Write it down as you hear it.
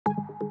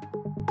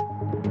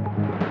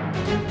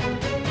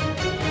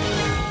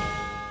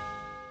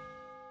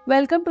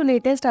Welcome to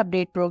latest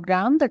update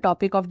program. The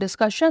topic of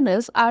discussion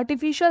is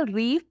Artificial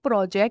Reef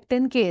Project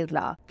in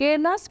Kerala.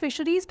 Kerala's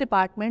Fisheries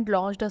Department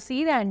launched a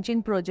sea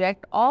ranching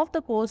project off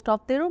the coast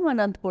of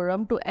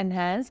Thiruvananthapuram to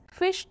enhance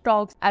fish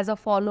stocks as a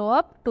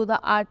follow-up to the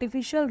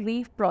Artificial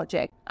Reef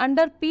Project.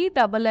 Under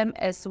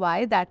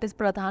PMMSY, that is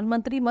Pradhan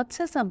Mantri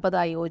Matsya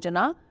Sampada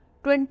Yojana,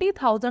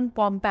 20,000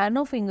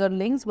 pompano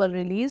fingerlings were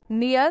released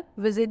near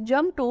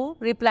Vizhinjam to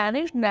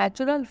replenish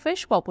natural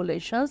fish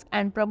populations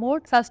and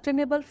promote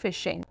sustainable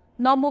fishing.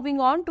 Now moving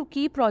on to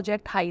key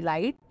project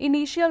highlight.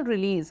 Initial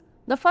release.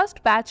 The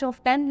first batch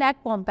of 10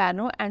 lakh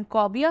pompano and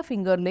cobia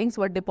fingerlings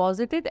were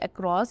deposited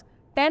across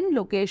 10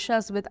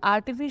 locations with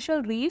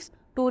artificial reefs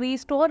to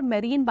restore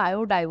marine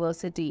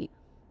biodiversity.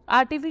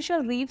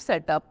 Artificial reef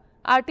setup.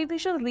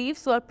 Artificial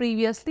reefs were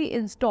previously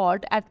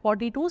installed at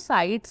 42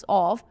 sites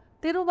of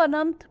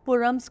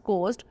Thiruvananthapuram's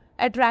coast,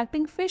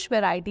 attracting fish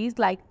varieties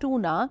like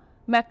tuna,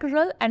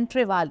 mackerel and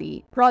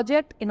trevally.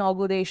 Project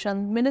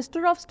inauguration.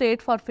 Minister of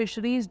State for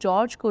Fisheries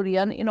George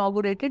Kurian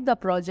inaugurated the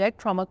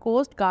project from a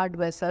Coast Guard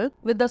vessel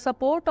with the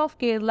support of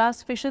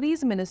Kerala's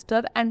Fisheries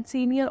Minister and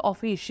senior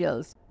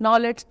officials. Now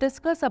let's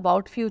discuss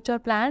about future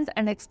plans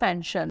and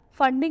expansion.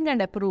 Funding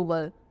and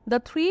approval. The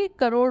 3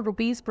 crore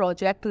rupees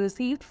project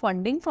received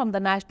funding from the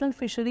National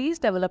Fisheries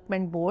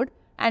Development Board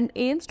and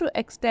aims to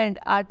extend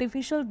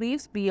artificial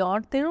reefs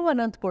beyond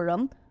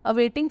Thiruvananthapuram,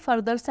 awaiting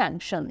further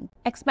sanction.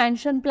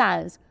 Expansion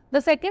plans. The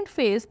second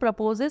phase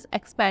proposes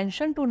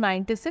expansion to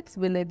 96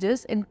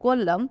 villages in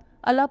Kollam,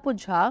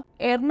 Alapuzha,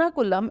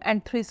 Ernakulam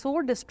and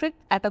Thrissur district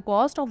at a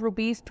cost of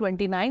Rs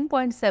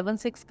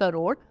 29.76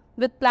 crore,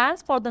 with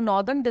plans for the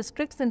northern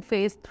districts in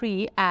phase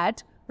 3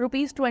 at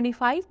Rs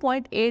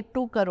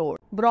 25.82 crore.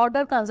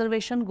 Broader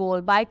conservation goal.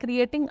 By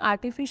creating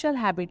artificial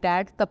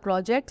habitats, the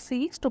project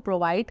seeks to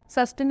provide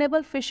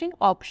sustainable fishing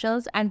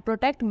options and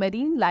protect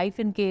marine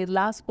life in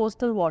Kerala's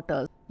coastal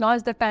waters. Now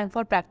is the time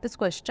for practice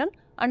question.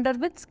 Under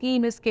which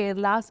scheme is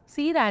Kerala's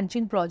sea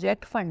ranching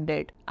project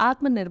funded?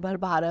 Atmanirbhar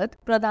Bharat,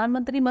 Pradhan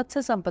Mantri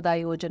Matsya Sampada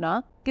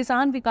Yojana,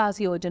 Kisan Vikas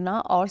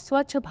Yojana or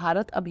Swachh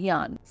Bharat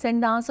Abhiyan?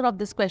 Send the answer of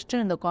this question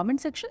in the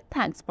comment section.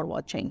 Thanks for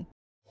watching.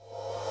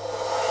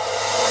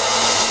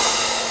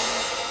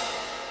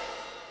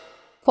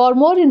 For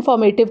more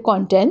informative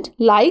content,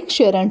 like,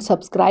 share and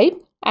subscribe,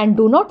 and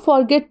do not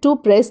forget to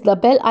press the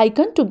bell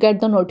icon to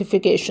get the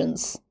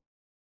notifications.